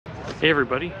Hey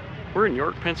everybody, we're in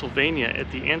York, Pennsylvania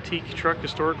at the Antique Truck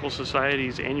Historical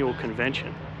Society's annual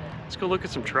convention. Let's go look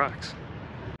at some trucks.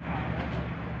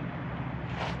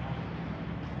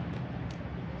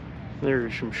 There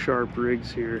are some sharp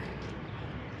rigs here.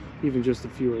 Even just a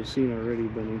few I've seen already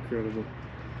have been incredible.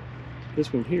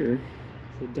 This one here,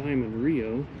 the Diamond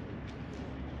Rio.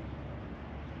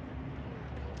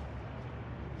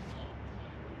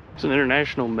 It's an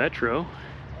International Metro.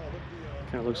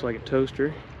 Kind of looks like a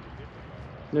toaster.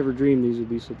 Never dreamed these would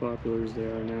be so popular as they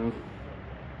are now.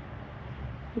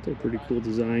 But they're pretty cool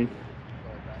design.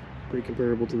 Pretty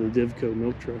comparable to the Divco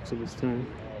milk trucks of its time.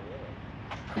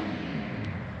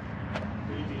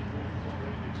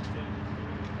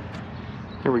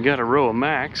 Here we got a row of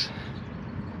Macks.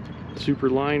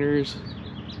 Superliners.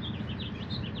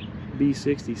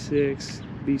 B66,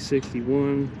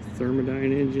 B61,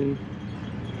 Thermodyne engine.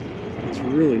 It's a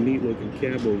really neat looking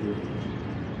cab over.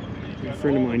 A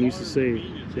friend of mine used to say,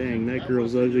 dang, that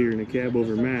girl's uglier than a cab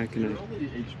over Mack, and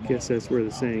I guess that's where the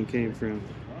saying came from.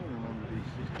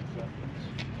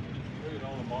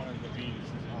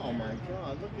 Oh my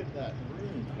God, look at that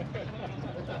ring.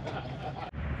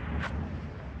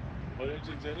 What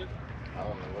engine's in it? I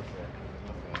don't know what's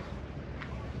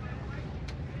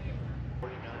that.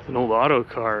 It's an old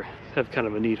Autocar. Have kind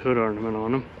of a neat hood ornament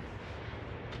on them.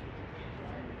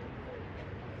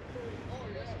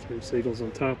 Turn signals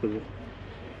on top of the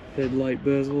headlight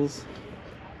bezels.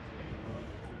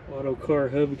 Autocar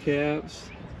hubcaps.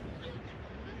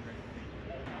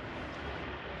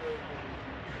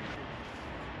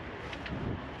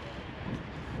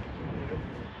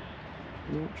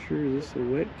 Not sure, is this a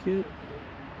wet kit?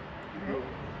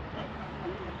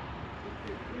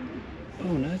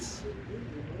 Oh,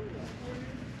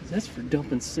 that's for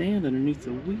dumping sand underneath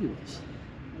the wheels.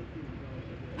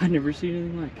 I've never seen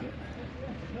anything like it.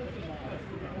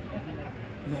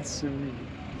 That's so neat.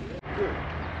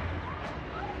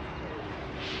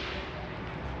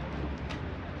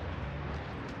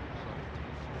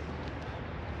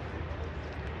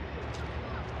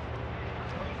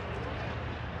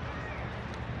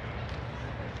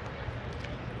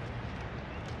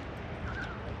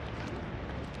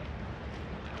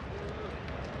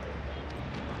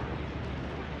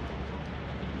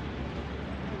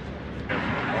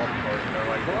 They're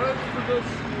like, what for this?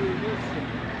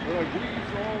 They're like,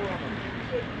 weeds all on them.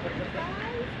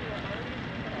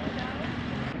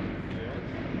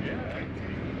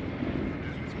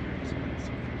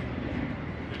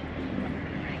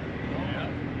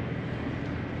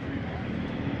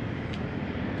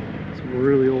 Some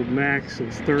really old Macks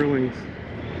and Sterlings.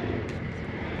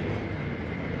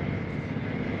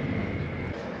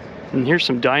 And here's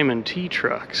some Diamond T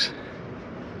trucks.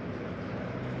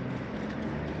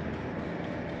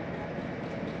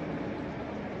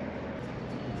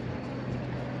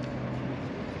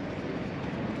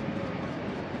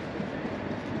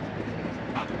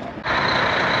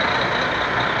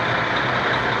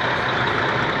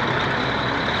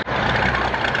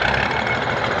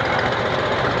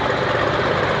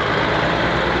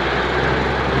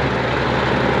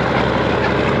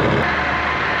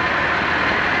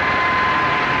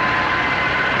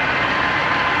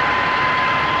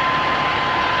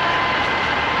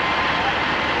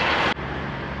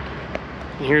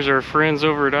 And here's our friends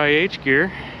over at IH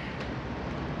Gear.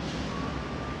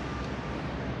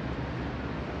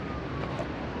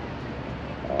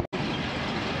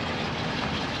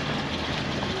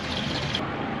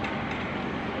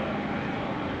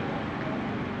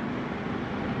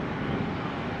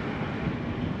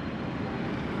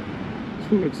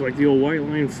 This one looks like the old White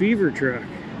Line Fever truck.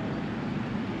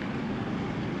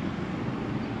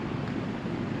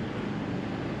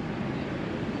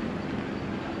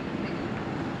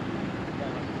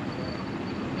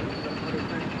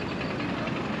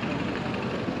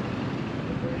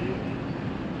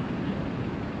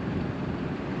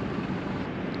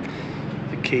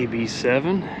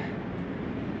 KB7.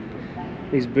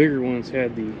 These bigger ones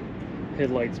had the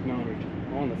headlights mounted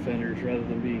on the fenders rather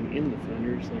than being in the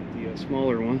fenders like the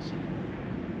smaller ones.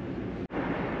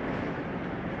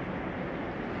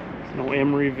 No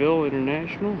Emeryville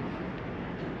International.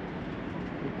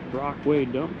 Brockway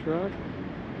dump truck.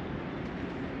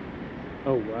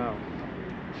 Oh wow.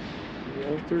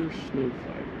 Walter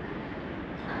Snowfighter.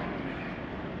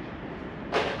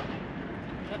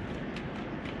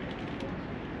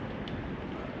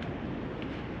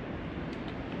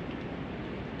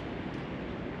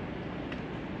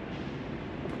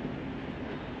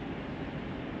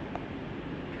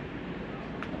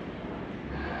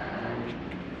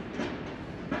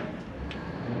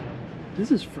 This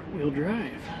is front-wheel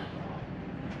drive.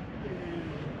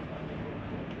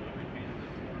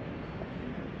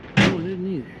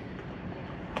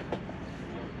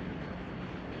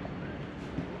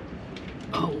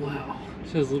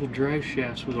 This has little drive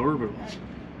shafts with orbitals.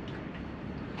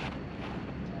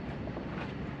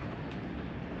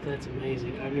 That's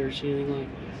amazing. I've never seen anything like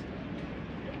this.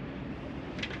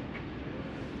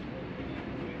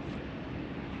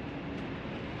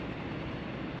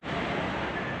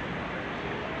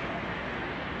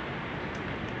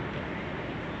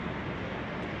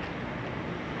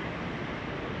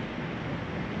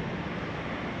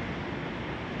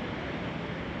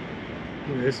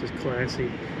 Oh, this is classy.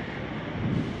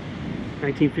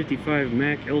 1955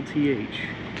 Mack LTH.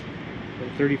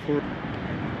 34.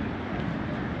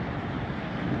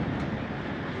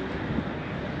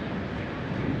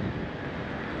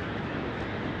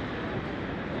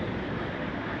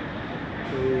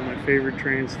 Oh, my favorite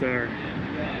TranStar.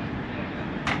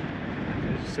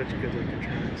 Such a good looking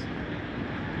trans.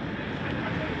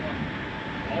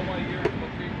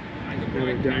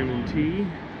 Another Diamond T.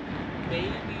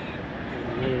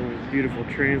 Another one, beautiful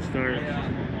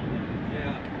TranStar.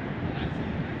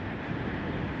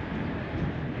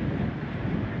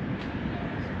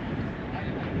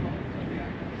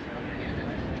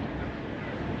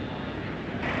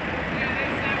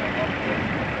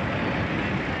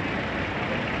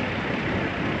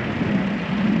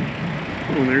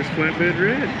 Oh, and there's Flatbed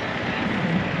Red.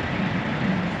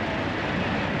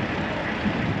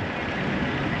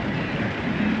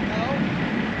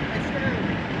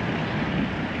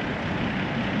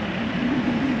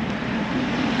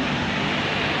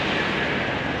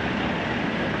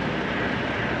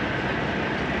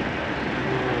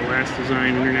 Last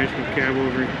Design International Cab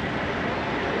over.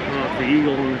 Oh, the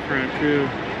eagle on the front too.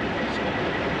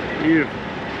 Beautiful.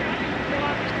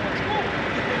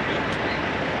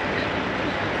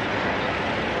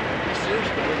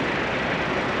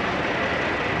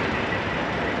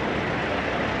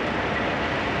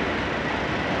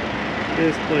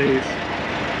 This place.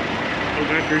 Oh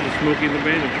gosh, there's a Smokey and the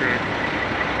Bandit truck.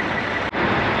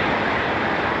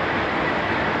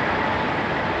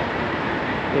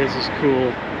 This is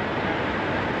cool.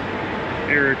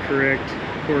 Era correct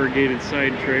corrugated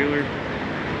side trailer.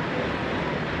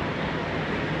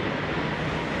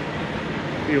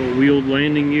 The old wheeled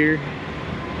landing gear.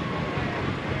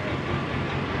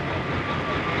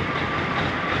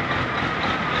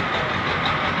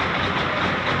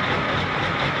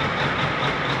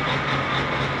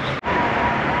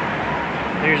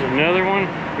 Here's another one.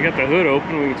 We got the hood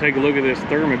open. We can take a look at this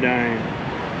Thermodyne.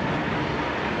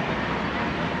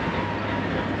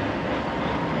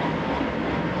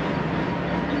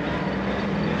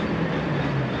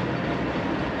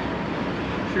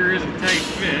 Sure is a tight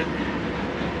fit.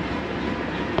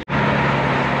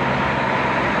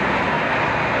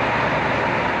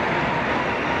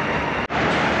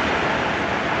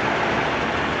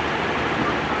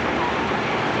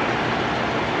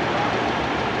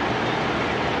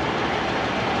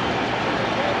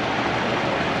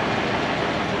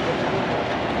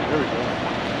 There we go.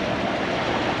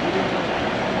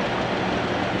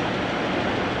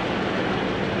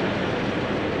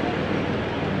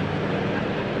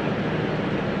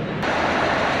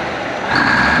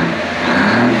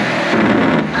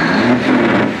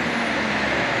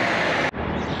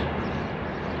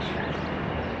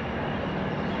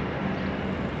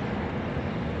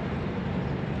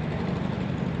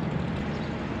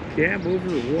 Cab over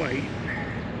white.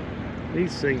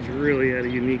 These things really had a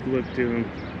unique look to them.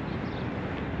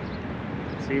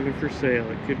 It's even for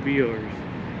sale. It could be yours.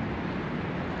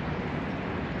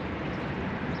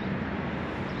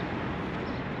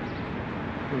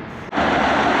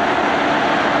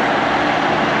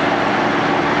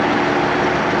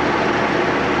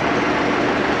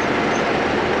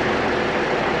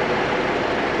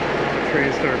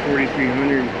 TranStar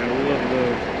 4300. I love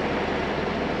those.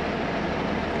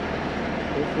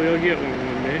 Hopefully I'll get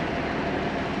one day.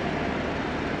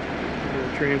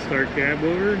 TranStar cab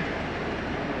over.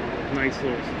 Nice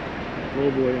little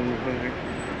lowboy on the back.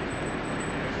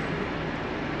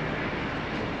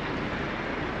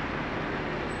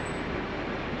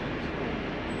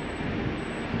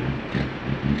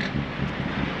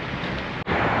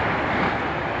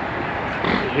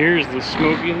 Here's the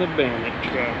Smokey and the Bandit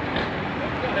truck.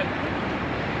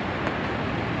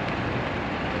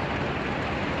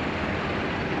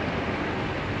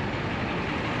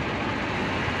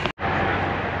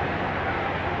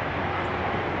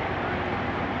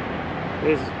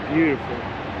 This is beautiful.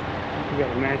 We got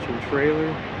a matching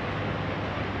trailer.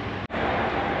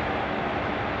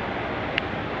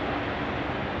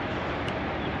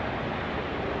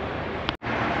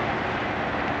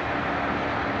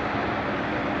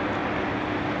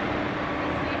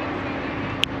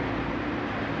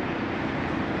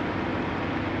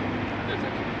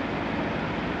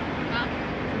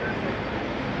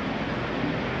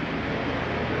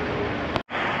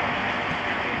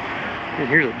 And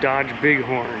here's a Dodge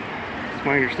Bighorn. It's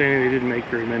my understanding they didn't make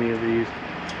very many of these.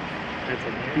 That's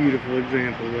a beautiful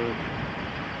example though.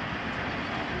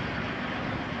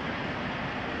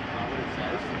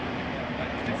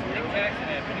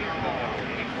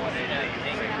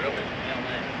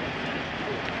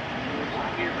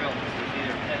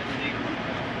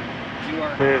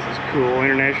 This is cool.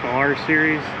 International R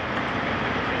Series.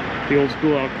 The old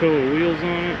school Alcoa wheels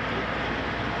on it.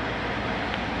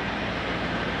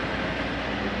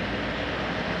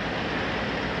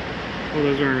 Oh,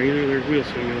 those aren't either. They're wheel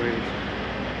simulators.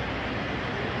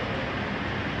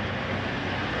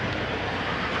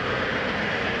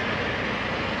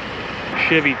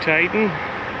 Chevy Titan.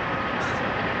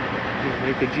 I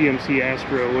think the GMC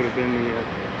Astro would have been the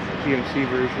GMC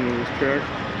version of this truck.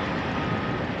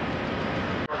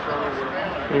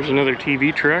 There's another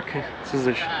TV truck. This is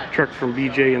a truck from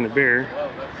BJ and the Bear,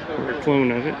 or a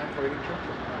clone of it.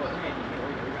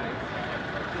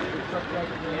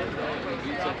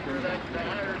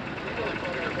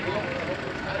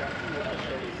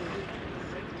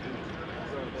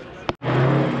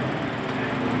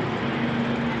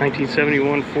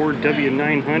 '71 Ford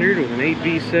W900 with an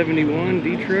 8V71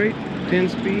 Detroit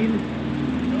 10-speed.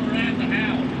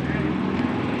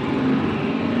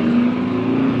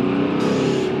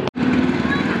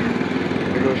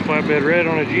 There goes flatbed red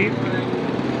on a Jeep.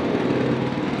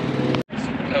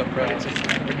 Oh, right.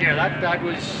 Yeah, that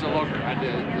was a local. I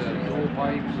did the dual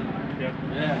pipes.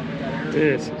 Yeah.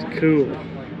 This is cool.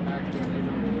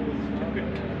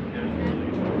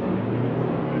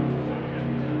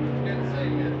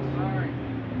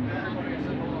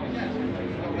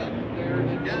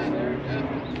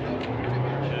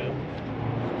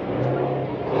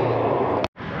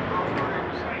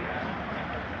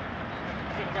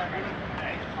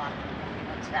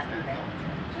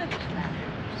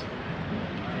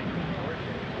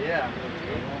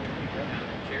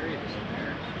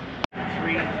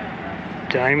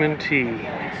 Diamond T.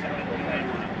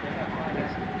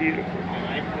 That's beautiful.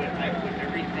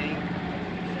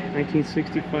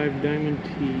 1965 Diamond T.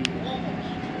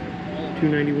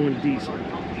 291 diesel.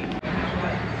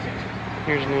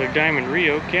 Here's another Diamond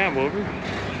Rio cab over.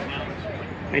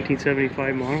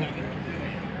 1975 model.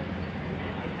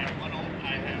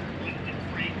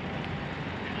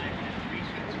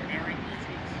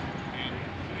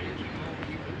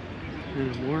 And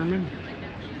a Marmon.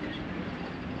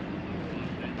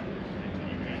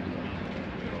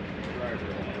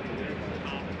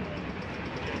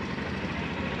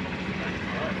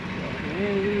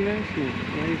 And International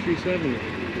 9370.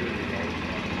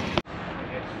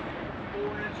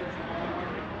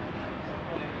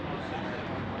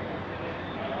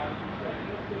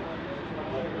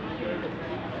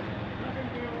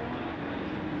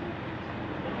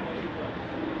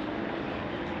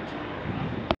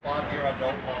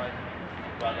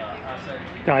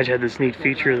 Dodge had this neat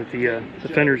feature that the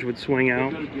fenders would swing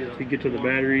out to get to the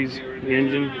batteries, the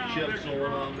engine, and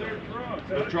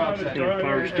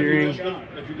power steering, a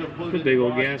big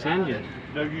old gas engine.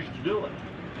 No use to do it.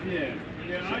 Yeah,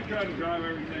 I try to drive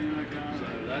everything I can. So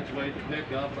that's way to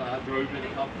pick up. I drove it a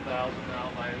couple thousand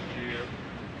out last year.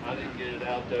 I didn't get it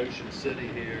out to Ocean City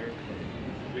here.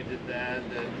 We did that,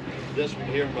 and this one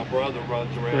here, my brother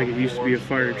runs around. Like it used to be a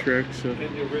fire truck, so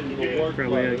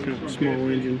probably had kind of a small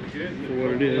engine for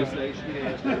what it is.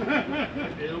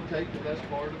 It'll take the best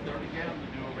part of 30 gallons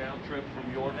to do a round trip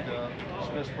from York to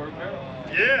Smithsburg,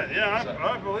 Maryland. Yeah,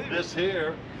 I believe it. This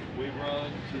here, we run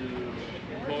to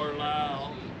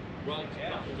Carlisle, run to a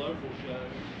couple local shows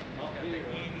up here.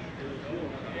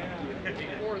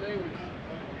 Before they was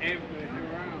able to do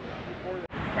around.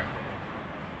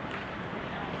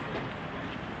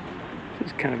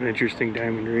 It's kind of an interesting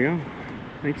Diamond Rio.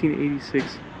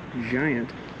 1986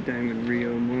 Giant Diamond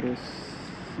Rio Model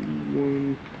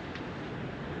C1.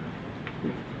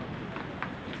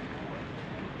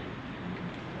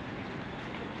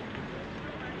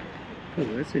 Oh,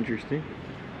 that's interesting.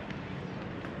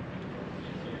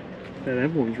 If that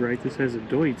emblem's right, this has a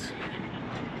Deutz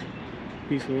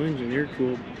diesel engine,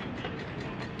 air-cooled.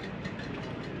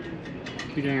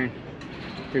 Too darn.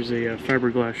 There's a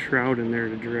fiberglass shroud in there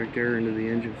to direct air into the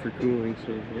engine for cooling,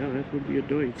 so yeah, that would be a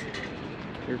Deutz.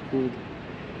 Air-cooled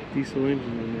diesel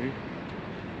engine in there.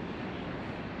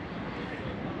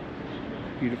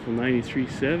 Beautiful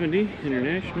 9370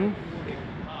 International.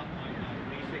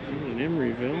 In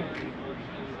Emeryville.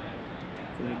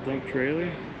 That dump trailer.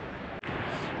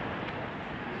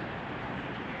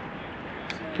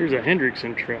 Here's a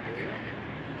Hendrickson truck.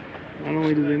 Not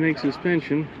only do they make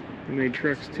suspension, they made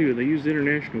trucks too. They used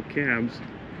International cabs.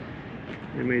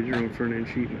 They made their own front end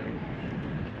sheet metal.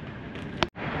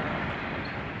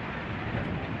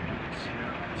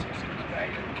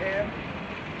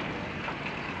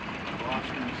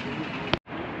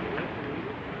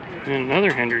 And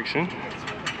another Hendrickson.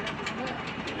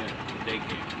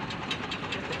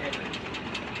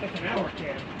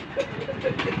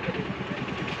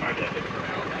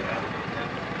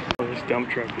 Oh, this dump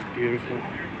truck is beautiful.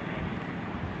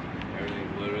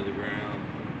 Everything's low to the ground.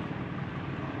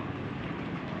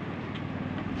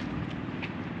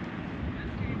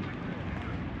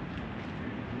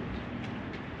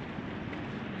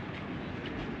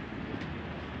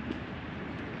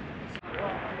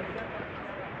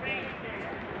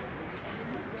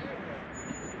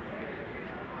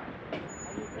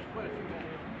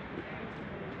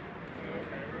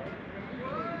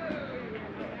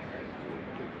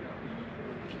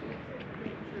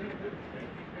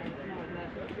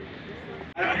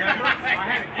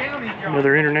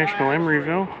 Another International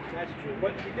Emeryville.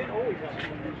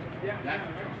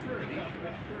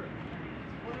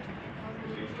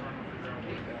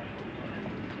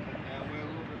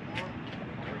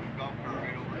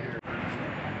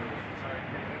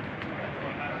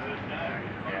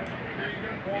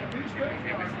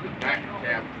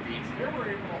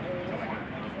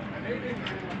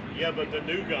 Yeah, but the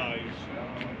new guys,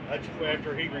 that's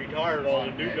after he retired, all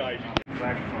the new guys.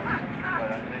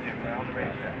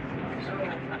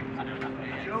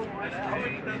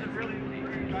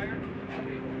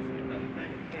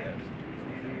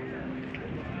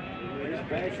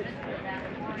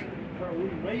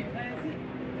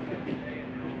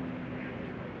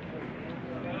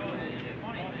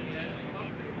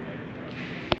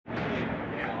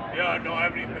 Yeah, no, I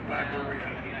haven't even been back over yet.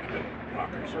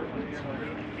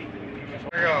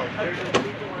 There you go. There's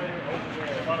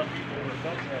a lot of people who are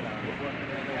sunset out.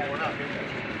 We're not doing that.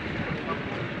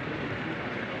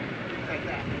 Like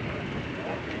that.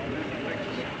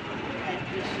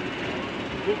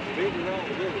 Big around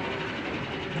the building.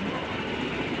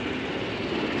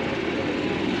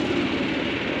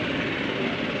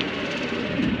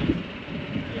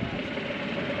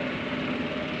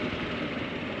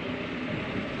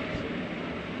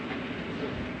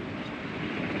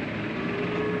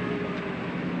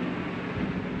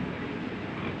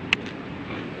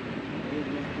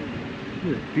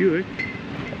 Buick,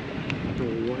 the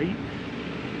white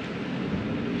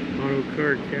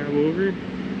Autocar cab over.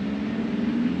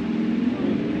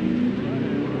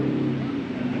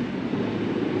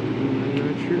 I'm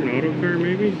not sure, an Autocar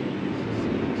maybe?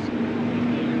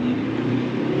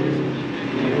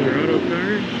 Another Autocar.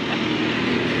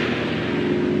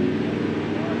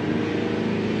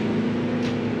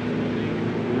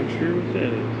 Not sure what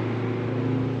that is.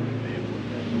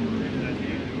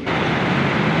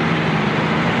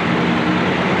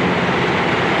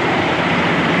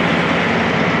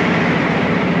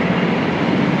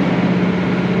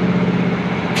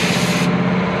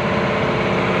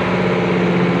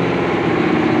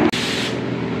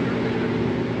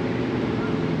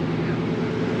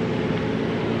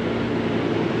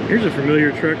 Here's a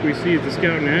familiar truck we see at the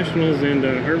Scout Nationals and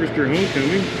Harvester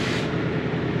Homecoming.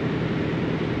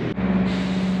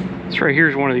 This right here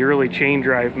is one of the early chain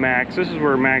drive Macks. This is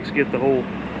where Macks get the whole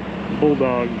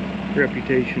bulldog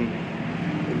reputation.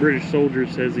 The British soldier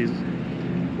says these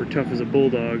were tough as a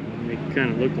bulldog, and they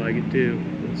kind of look like it too.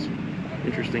 It's an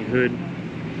interesting hood.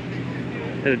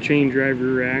 Had a chain drive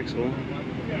rear axle.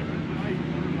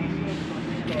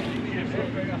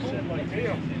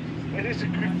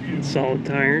 And solid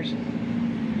tires.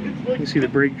 You can see the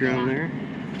brake drum there.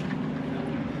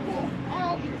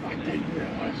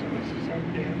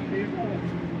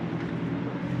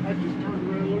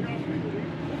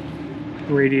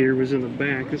 Radiator was in the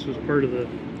back. This was part of the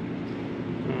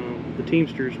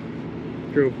Teamsters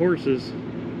drove horses,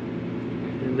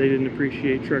 and they didn't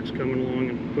appreciate trucks coming along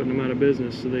and putting them out of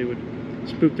business, so they would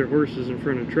spook their horses in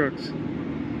front of trucks. So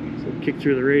they'd kick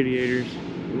through the radiators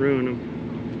and ruin them.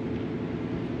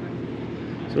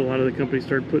 So a lot of the companies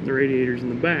started putting the radiators in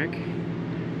the back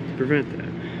to prevent that.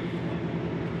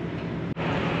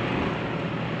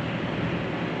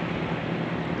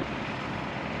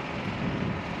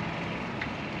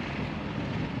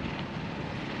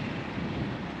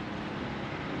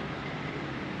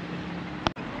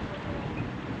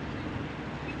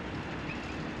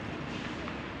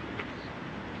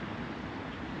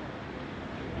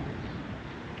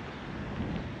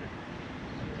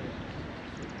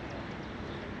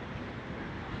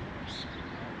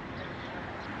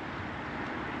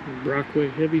 Brockway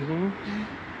heavy haul.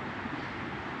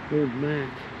 Old Mack.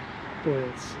 Boy,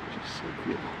 that's just so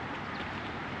cool.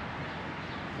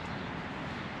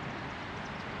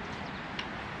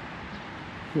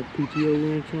 Little PTO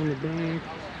winch on the back.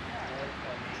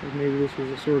 So maybe this was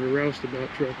a sort of roustabout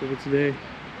truck of its day.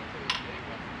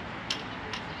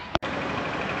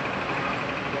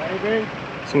 Anything?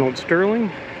 It's an old Sterling,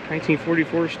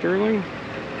 1944 Sterling.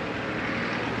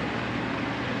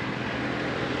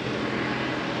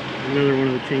 Another one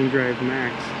of the chain drive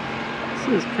Macks. It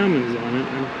says Cummins on it.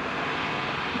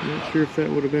 I'm not sure if that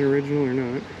would have been original or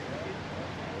not.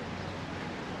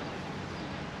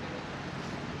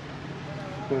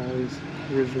 Wow, these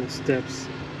original steps.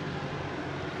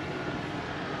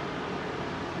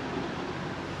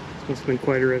 This must have been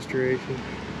quite a restoration.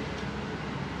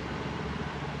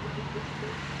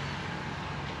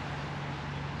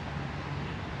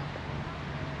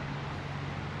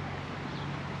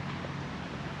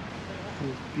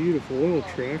 This beautiful oil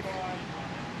truck.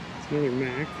 It's another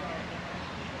Mack.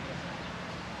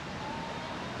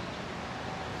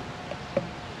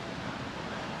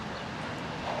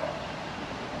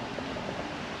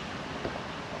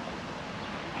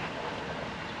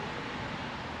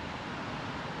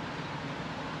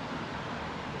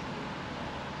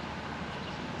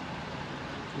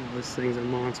 Oh, this thing's a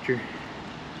monster.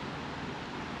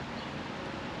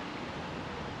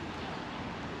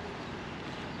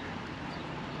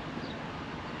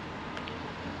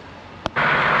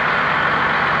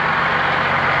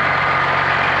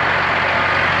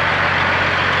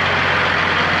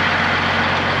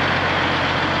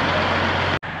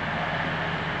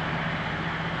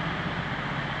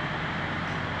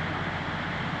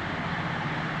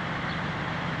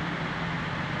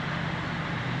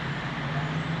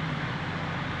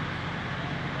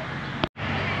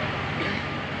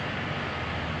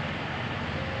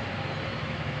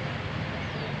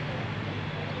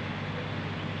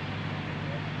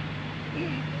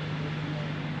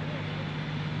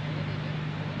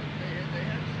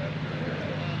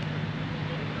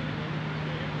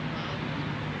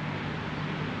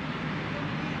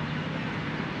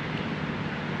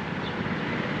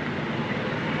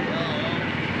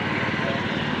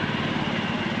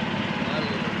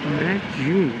 Mack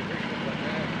Jr.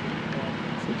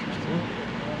 That's interesting.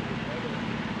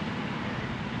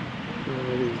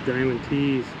 Oh, these diamond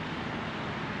tees.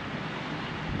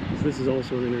 So this is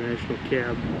also an international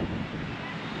cab.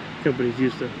 Companies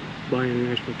used to buy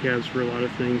international cabs for a lot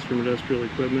of things, from industrial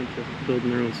equipment to building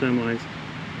their own semis.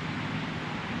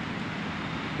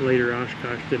 Later,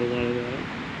 Oshkosh did a lot of that.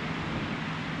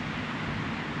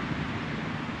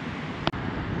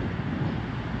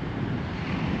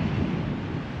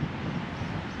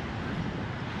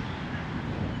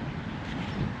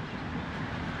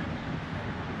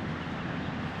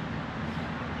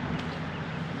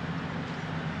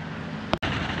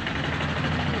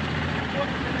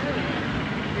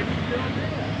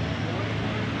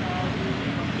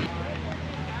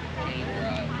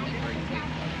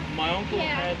 My uncle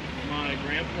had my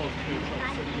grandpa's food truck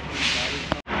sitting behind.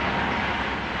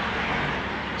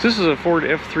 So this is a Ford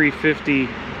F-350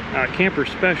 camper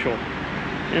special,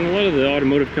 and a lot of the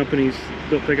automotive companies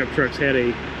built pickup trucks had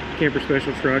a camper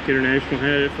special truck. International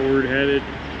had it, Ford had it,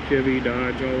 Chevy,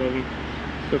 Dodge, all of them.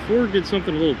 But Ford did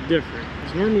something a little different.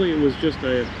 Because normally it was just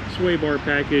a sway bar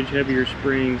package, heavier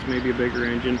springs, maybe a bigger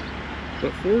engine.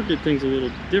 But Ford did things a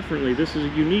little differently. This is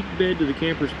a unique bed to the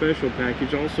camper special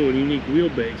package, also a unique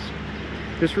wheelbase.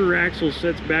 This rear axle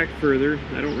sets back further.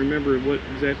 I don't remember what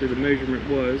exactly the measurement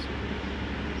was,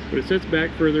 but it sets back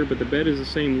further, but the bed is the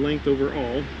same length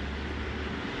overall.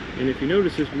 And if you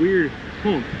notice this weird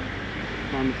hump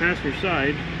on the passenger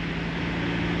side,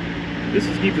 this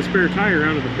is to keep the spare tire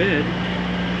out of the bed.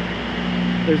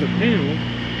 There's a panel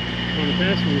on the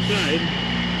passenger side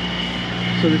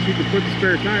so that you can put the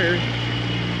spare tire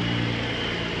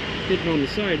hidden on the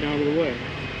side and out of the way.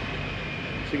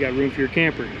 So you got room for your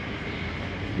camper.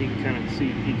 You can kind of see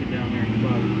it peeking down there at the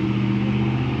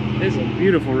bottom. This is a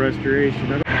beautiful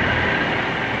restoration.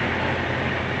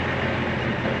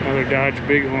 Another Dodge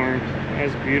Bighorn.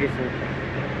 That's beautiful.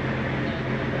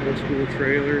 Old school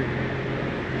trailer.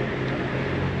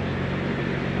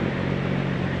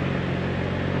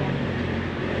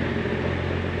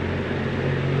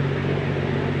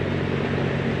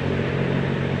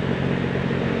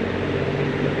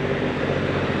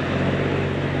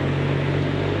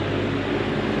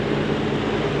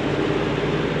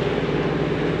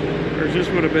 This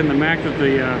would have been the Mack that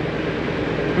the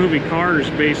movie Cars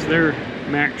based their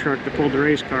Mack truck that pulled the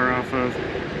race car off of.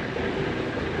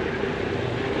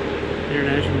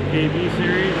 International KB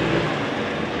series.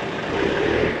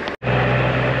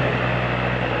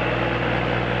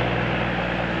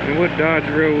 And what Dodge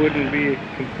Row wouldn't be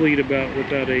complete about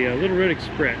without a Little Red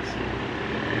Express.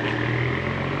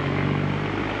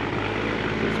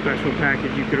 A special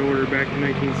package you could order back in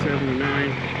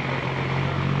 1979.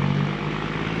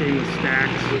 Came with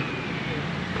stacks.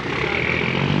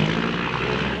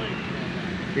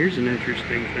 Here's an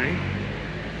interesting thing.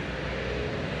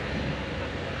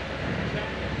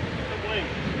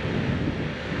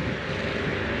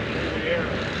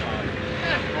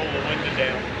 Roll the window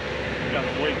down. Got a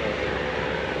wiggle.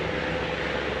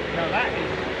 Now that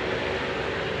is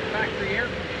factory air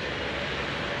conditioning.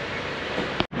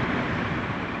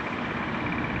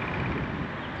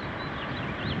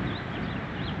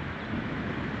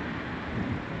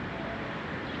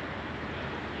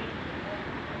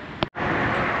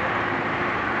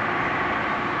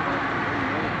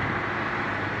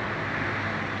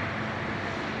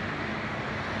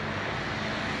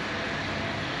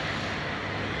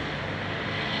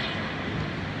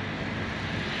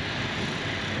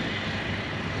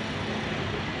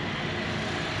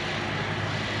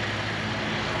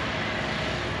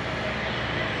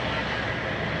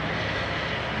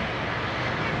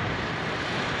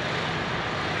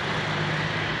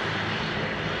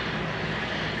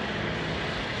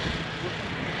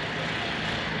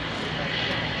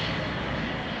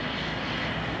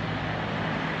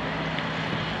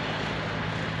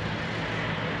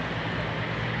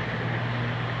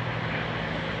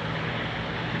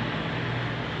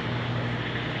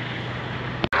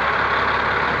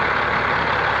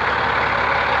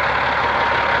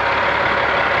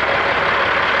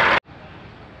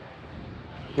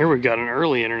 Here we got an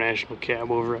early International cab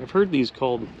over. I've heard these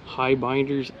called high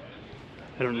binders.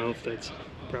 I don't know if that's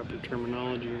proper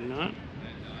terminology or not.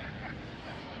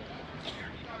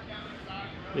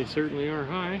 They certainly are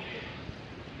high.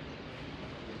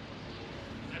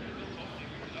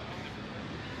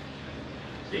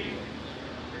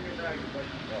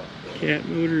 Cat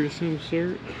motor of some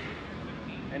sort.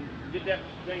 And get that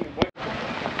thing.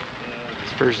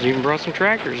 This person even brought some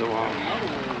tractors along.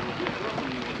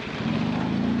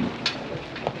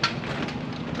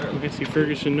 Massey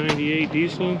Ferguson 98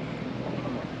 diesel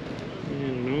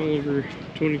and an Oliver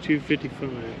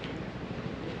 2255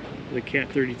 with a Cat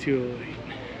 3208.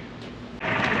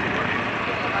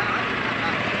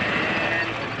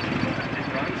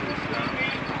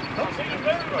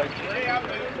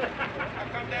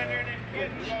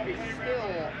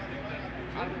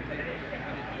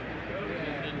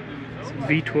 It's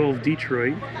V12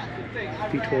 Detroit,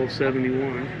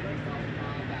 V1271,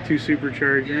 2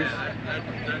 superchargers.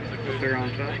 They're on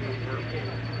top.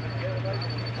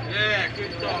 Yeah,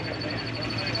 good talking.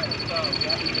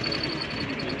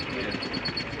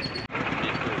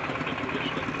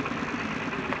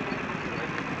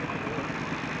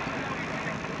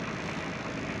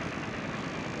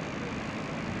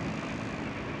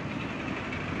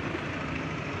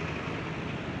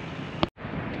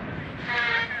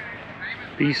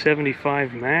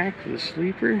 B75 Mack, the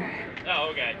sleeper.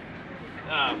 Oh, okay.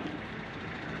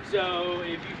 So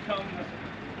if you come.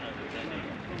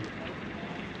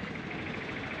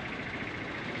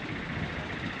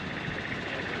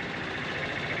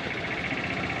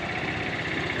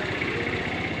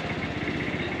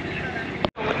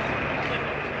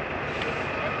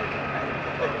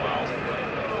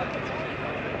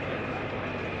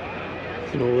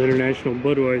 An old International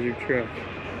Budweiser truck.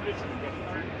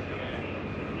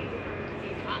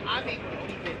 I think we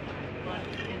keep it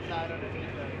inside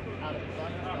underneath the out of the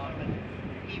sun and stuff. And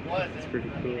he was. That's pretty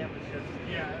cool.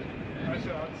 Yeah.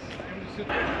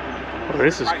 Oh,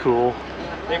 this is cool.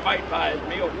 They might buy a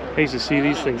meal. I used to see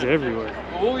these things everywhere.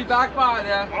 We'll be back by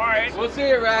then. All right. We'll see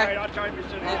you, All right, Ray. I'll try to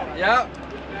sit down. Yep.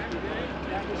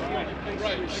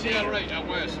 Right, out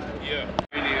west. Yeah.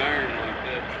 Any iron like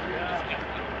that.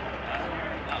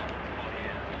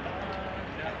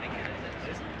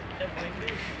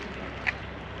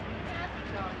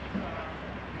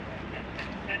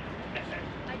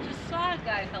 I just saw a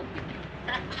guy helping you.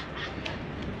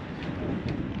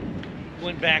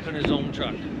 Went back on his own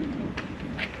truck.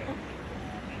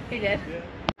 He did.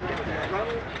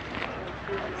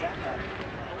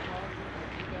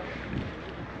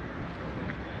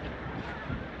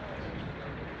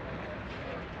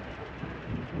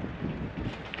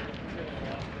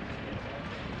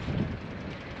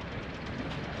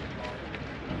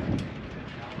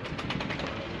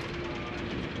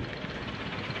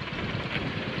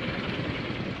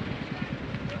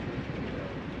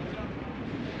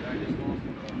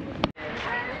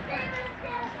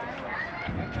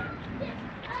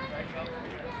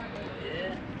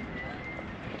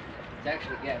 It's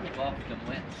actually getting buffed and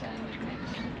wet sanded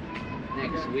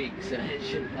next week, so it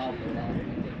should help a lot.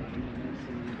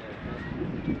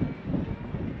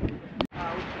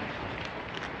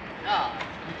 Ah.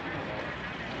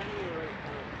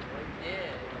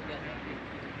 Yeah, we got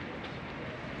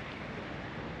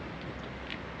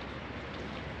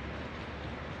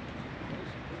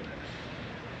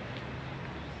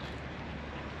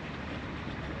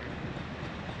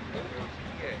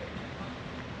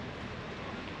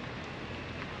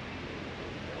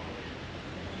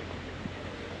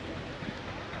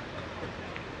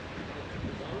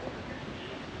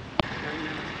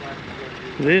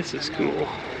This is cool.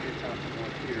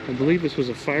 I believe this was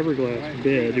a fiberglass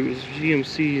bed. It was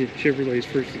GMC Chevrolet's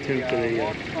first attempt at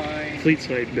a fleet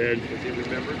side bed. I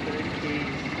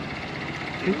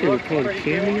think they were called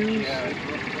Cameos.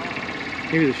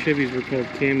 Maybe the Chevys were called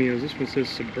Cameos. This one says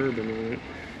Suburban on it.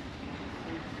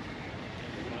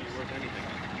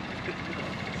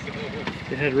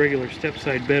 It had a regular step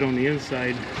side bed on the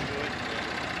inside.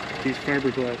 These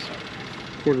fiberglass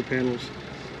quarter panels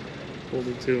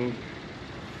folded to them.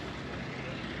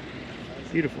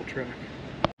 Beautiful truck.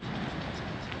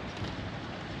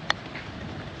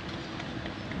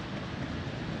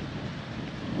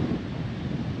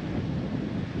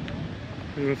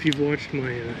 I don't know if you've watched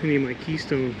my any of my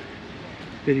Keystone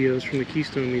videos from the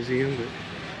Keystone Museum, but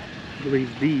I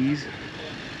believe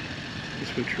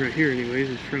this one right here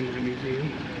anyways is from that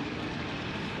museum.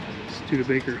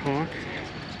 Studebaker Hawk.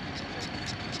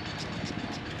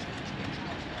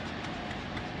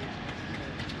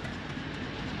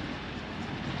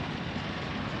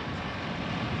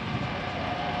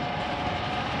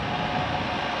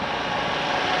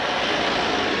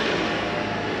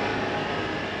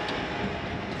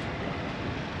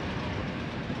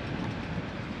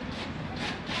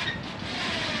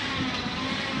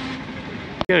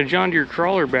 Got a John Deere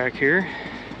crawler back here.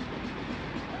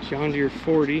 John Deere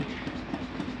 40. I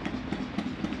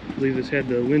believe this had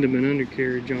the Lindemann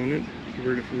undercarriage on it.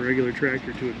 Converted from a regular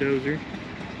tractor to a dozer.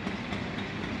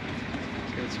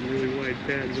 Got some really wide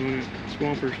pads on it.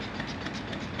 Swampers.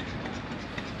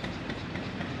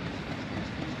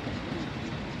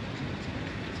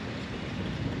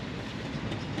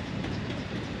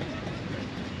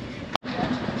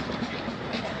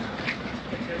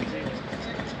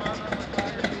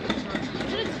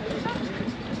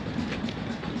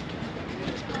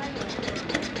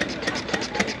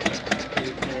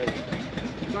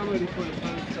 Somebody put a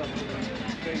post up on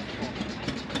Facebook.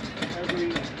 Every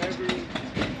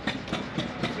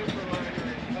superliner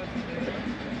and custom.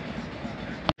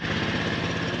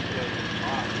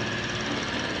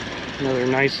 Another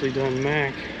nicely done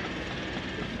Mack.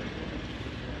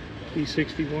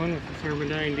 E61 with the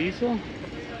Thermodyne diesel.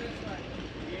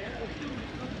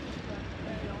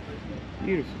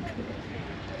 Beautiful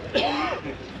truck.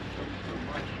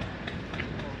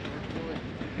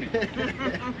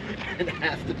 And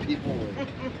half the people were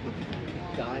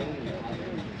dying.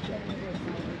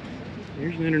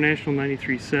 Here's an International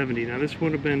 9370. Now this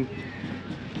would have been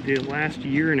the last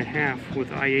year and a half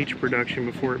with IH production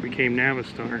before it became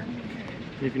Navistar.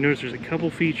 And if you notice, there's a couple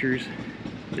features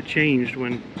that changed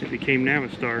when it became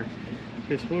Navistar.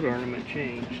 This hood ornament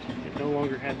changed. It no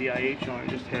longer had the IH on it,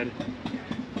 just had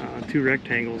two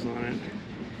rectangles on it.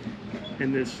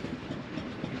 And this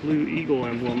blue eagle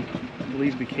emblem, I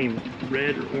believe, became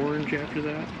red or orange after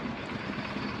that.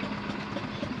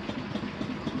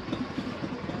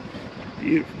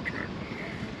 Beautiful truck.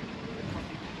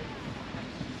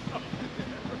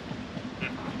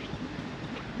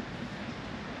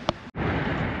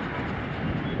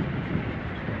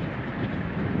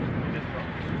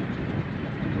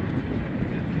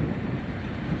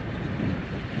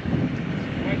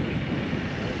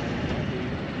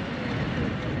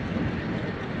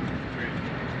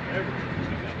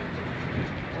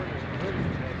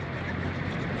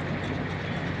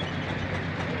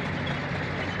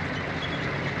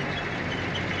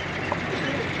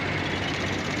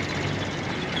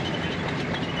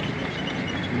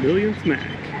 Millionth Mack.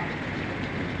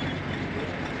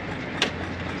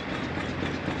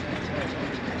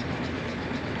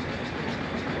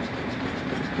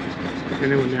 And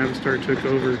then when Navistar took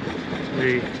over,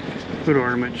 the hood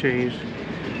ornament changed.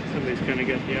 Somebody's kind of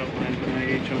got the outline of an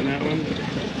IH on that one.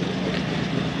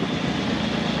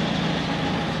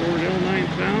 Ford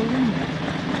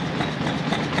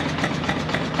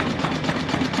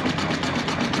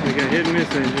L9000. We got hit and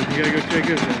miss engine. You gotta go check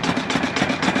this out.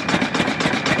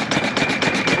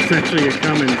 It's actually a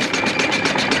Cummins.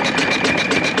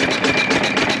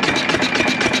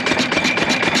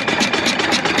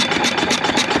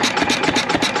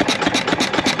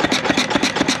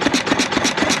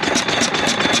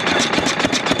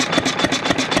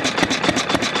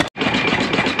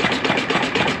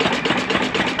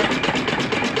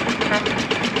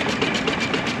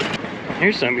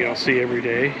 Here's something you don't see every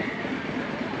day.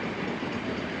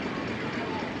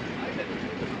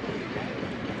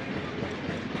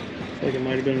 Like it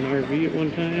might have been an RV at one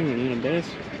time and then a bus.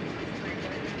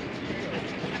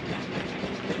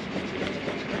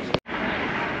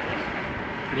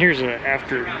 And here's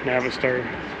after Navistar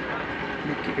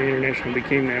International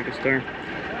became Navistar.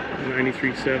 The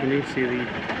 9370. See the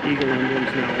eagle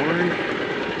emblem's now orange.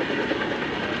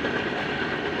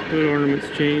 Hood ornaments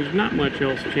changed. Not much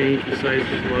else changed besides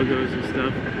the logos and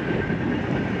stuff.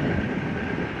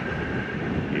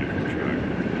 Beautiful truck.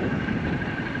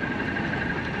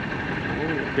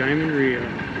 Oh, Diamond Rio.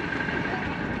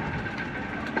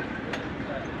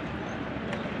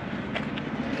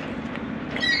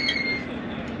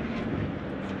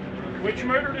 Which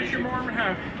motor does your Marmon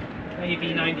have?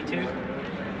 AV92.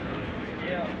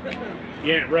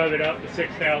 You didn't rev it up to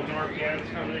 6,000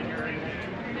 RPMs coming in here or anything?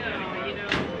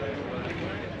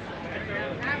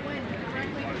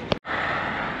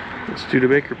 The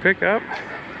Studebaker pickup.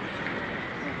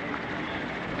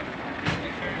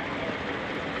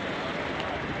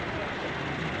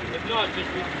 If not, just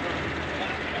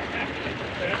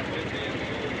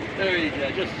there you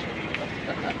go. Just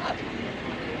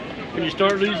when you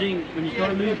start losing,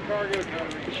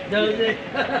 does it?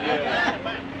 Yeah.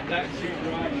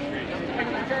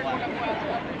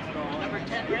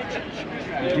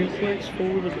 Duplex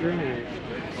four-wheel drive.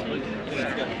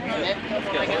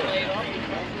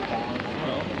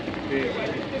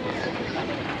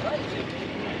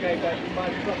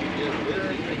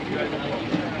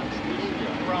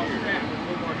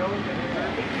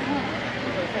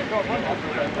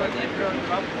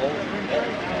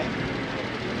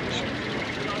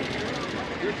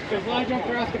 As long as you don't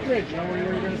cross the bridge, you know where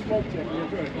you're going to smoke check, you're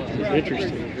good. This is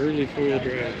interesting. Early four-wheel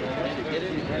drive. Oh,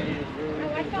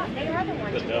 I thought they are the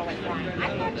ones going fine. I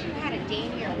thought you had a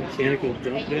Danier one. Mechanical dump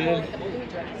That you wore bed. with the blue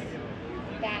dress.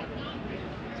 That.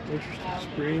 Interesting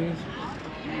springs.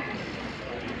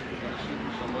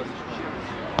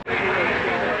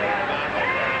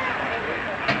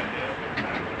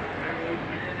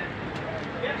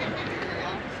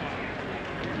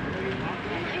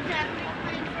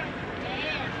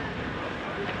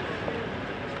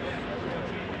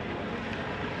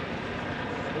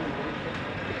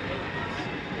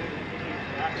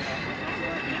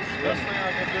 Best thing I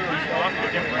can do is lock the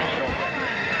differential.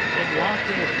 Just lock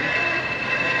it.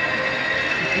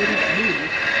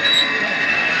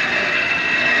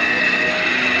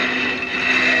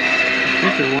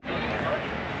 These are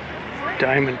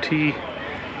Diamond T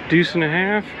deuce and a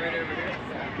half.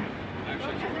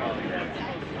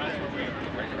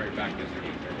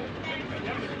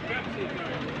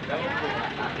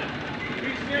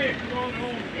 Be safe going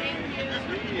home.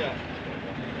 see ya.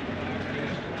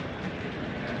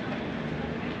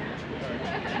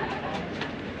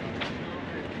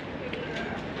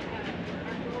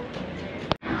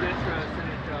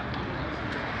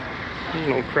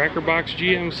 Little Cracker Box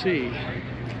GMC.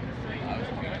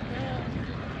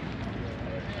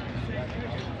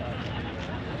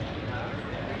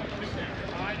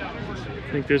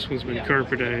 I think this one's been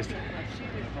carpetized.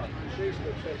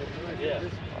 Yeah.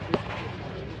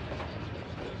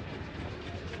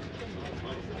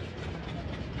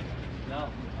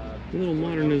 A little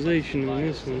modernization on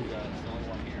this one.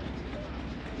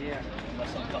 Yeah.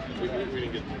 We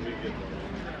didn't get one.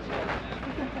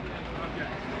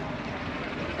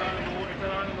 It's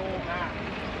on an old map.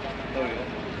 Oh yeah.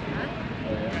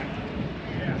 Oh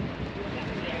yeah.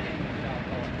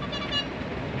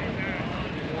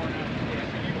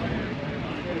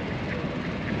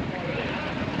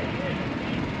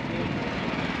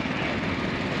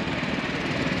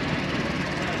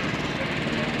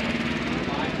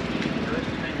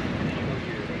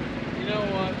 You know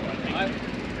what?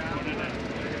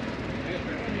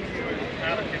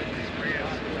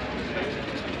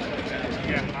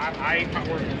 Yeah, I ate my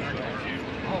work.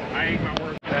 I ate my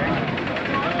work today.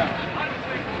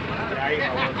 Yeah, I ate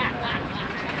my work today.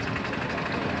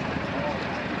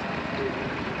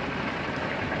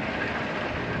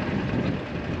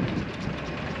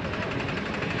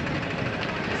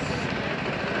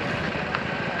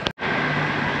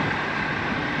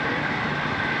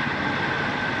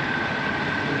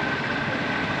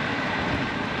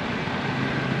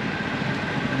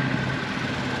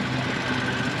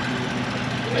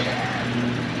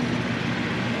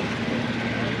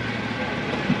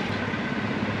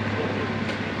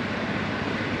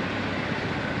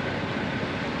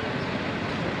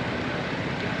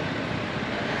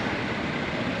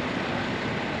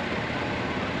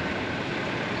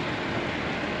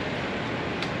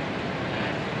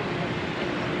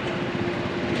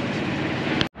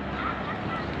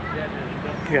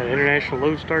 You got International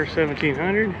Lodestar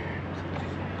 1700.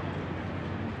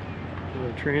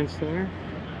 Little TranStar.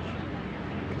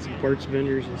 Got some parts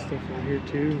vendors and stuff on here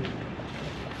too.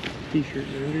 T-shirt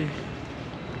vendor.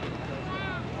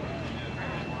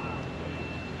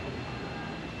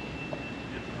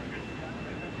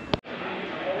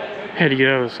 Had to get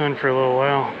out of the sun for a little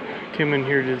while. Came in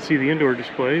here to see the indoor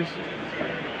displays.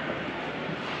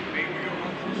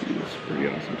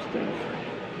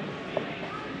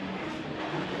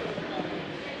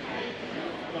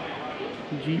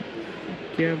 Jeep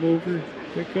cab over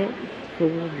pickup,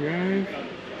 4-wheel drive,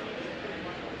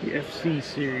 the FC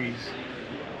series.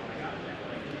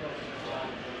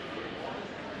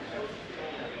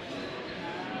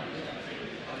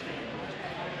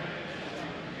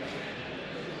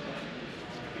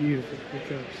 Beautiful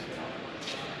pickups.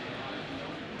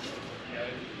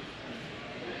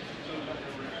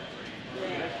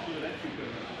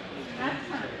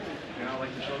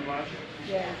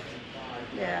 Yeah.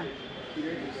 Yeah.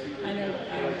 I know.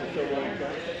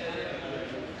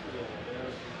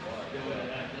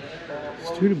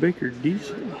 Studebaker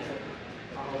diesel.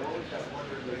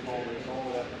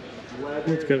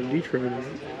 It's got a Detroit on it.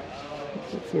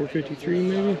 453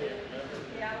 maybe?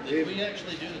 Did we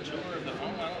actually do the tour of the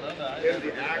home? I don't know that. It's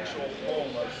the actual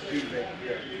home of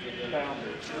Studebaker.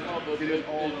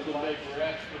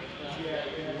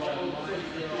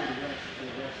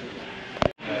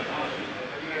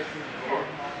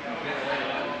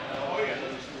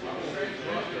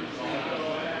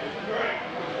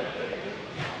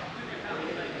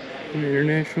 An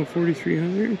International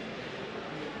 4300.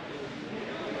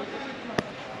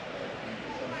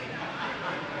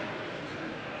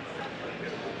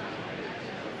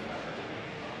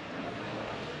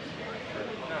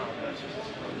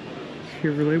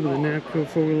 Chevrolet with a Napco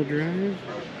 4-wheel drive.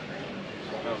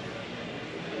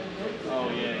 Oh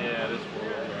yeah, this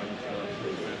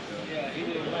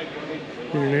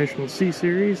International C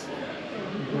series.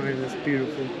 Wow, that's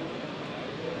beautiful.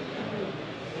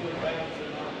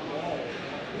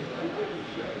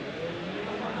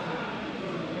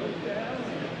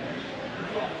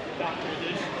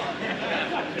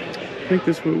 I think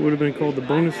this would have been called the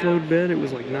bonus load bed. It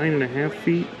was like 9.5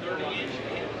 feet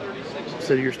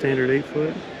instead of your standard 8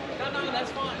 foot.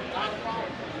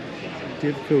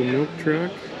 Divco milk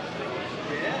truck.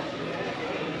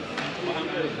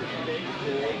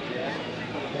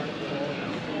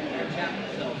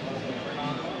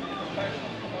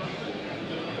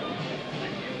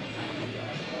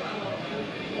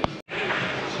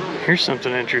 Here's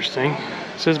something interesting.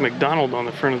 It says McDonald on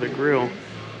the front of the grill.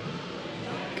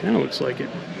 Kind of looks like it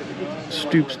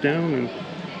stoops down and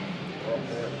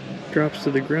drops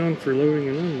to the ground for loading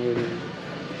and unloading.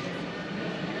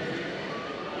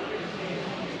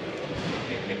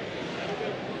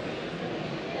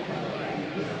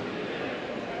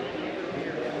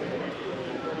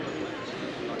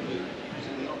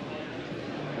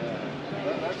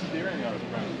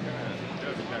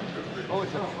 Oh,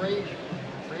 it's a Fraser.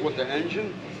 With the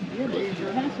engine?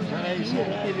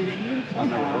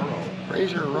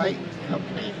 Fraser Wright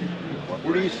Company.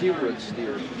 Where do you see where it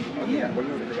steers? Yeah.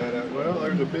 Well,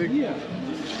 there's a big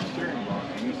steering box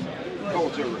on this side. Oh,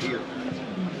 it's over here.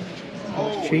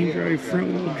 Chain drive, front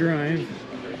wheel drive.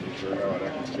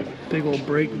 Big old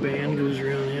brake band goes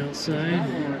around the outside.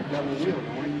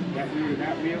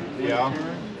 Yeah,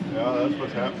 that's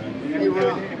what's happening.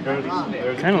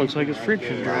 Kind of looks like it's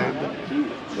friction drive.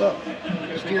 Look,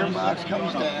 steering box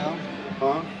comes down.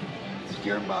 Huh?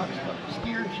 Steering box comes,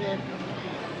 steering shed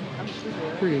comes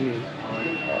down. Pretty neat.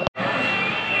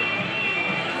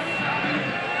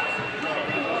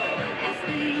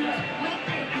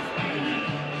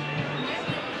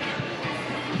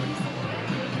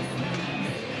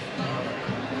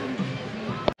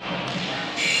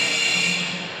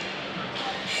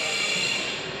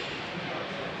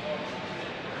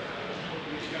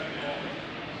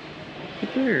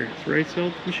 Look there, it's Right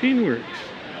South Machine Works.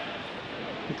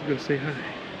 Have to go say hi.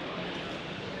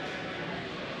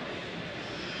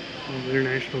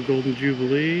 International Golden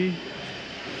Jubilee.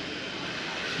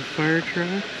 Some fire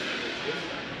trucks.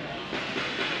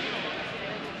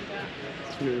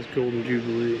 Look at this Golden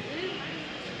Jubilee.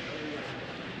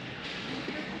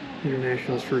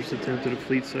 International's first attempt at a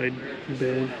fleet side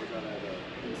bed.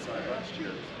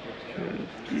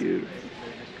 Beautiful.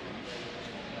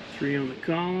 3 on the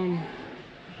column.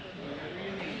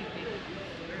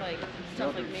 Like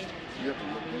stuff like me.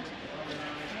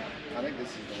 I think this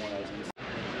is the one I was going to say.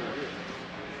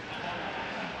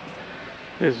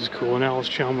 This is cool, an Alice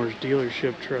Chalmers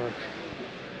dealership truck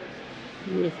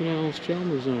with an Alice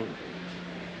Chalmers on it.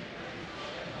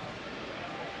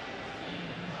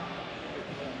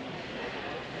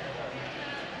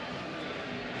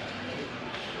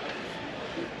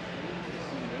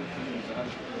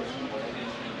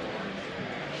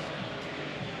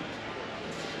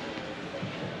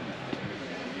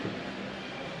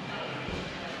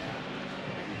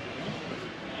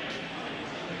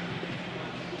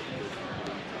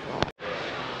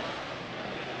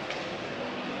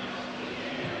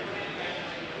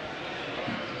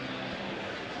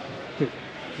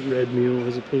 Red mule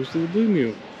as opposed to the blue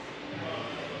mule.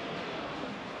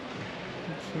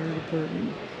 Fire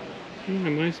department. I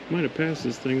might have passed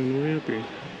this thing on the way up here.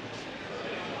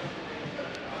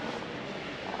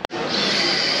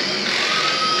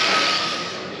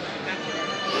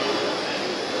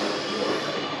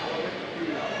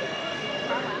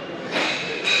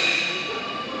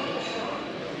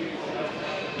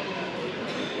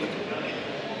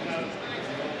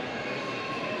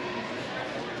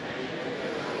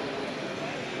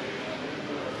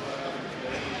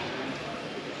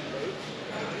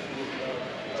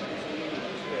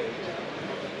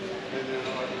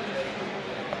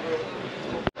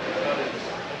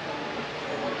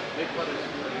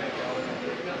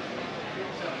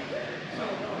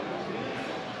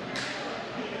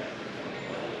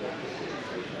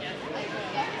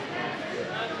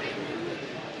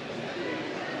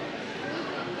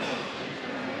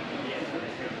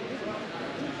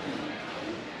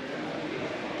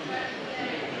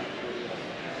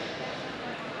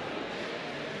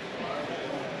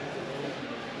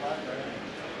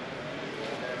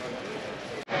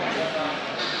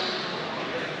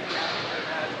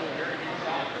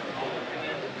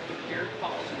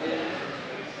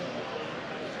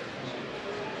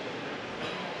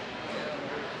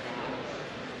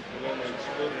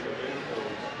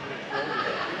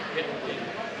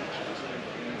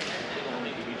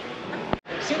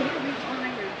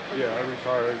 Yeah, I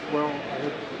retired. Well,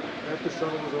 after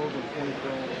son was over in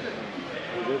 2012,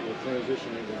 I was able to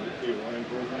transition into the Orion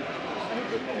program.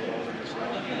 They call it all in the South.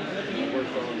 I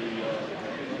worked on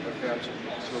the cabs and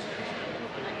services.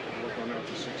 I worked on that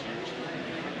for 6 years.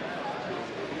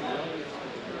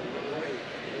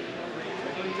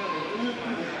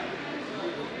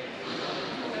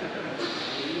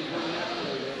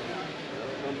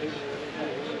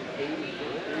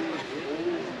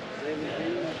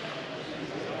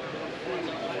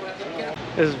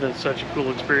 This has been such a cool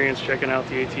experience checking out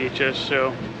the ATHS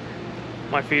show.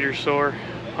 My feet are sore,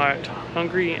 hot,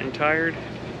 hungry, and tired,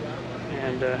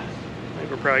 and I think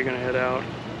we're probably going to head out.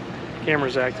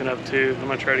 Camera's acting up too. I'm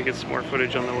going to try to get some more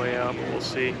footage on the way out, but we'll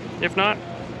see. If not,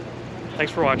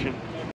 thanks for watching.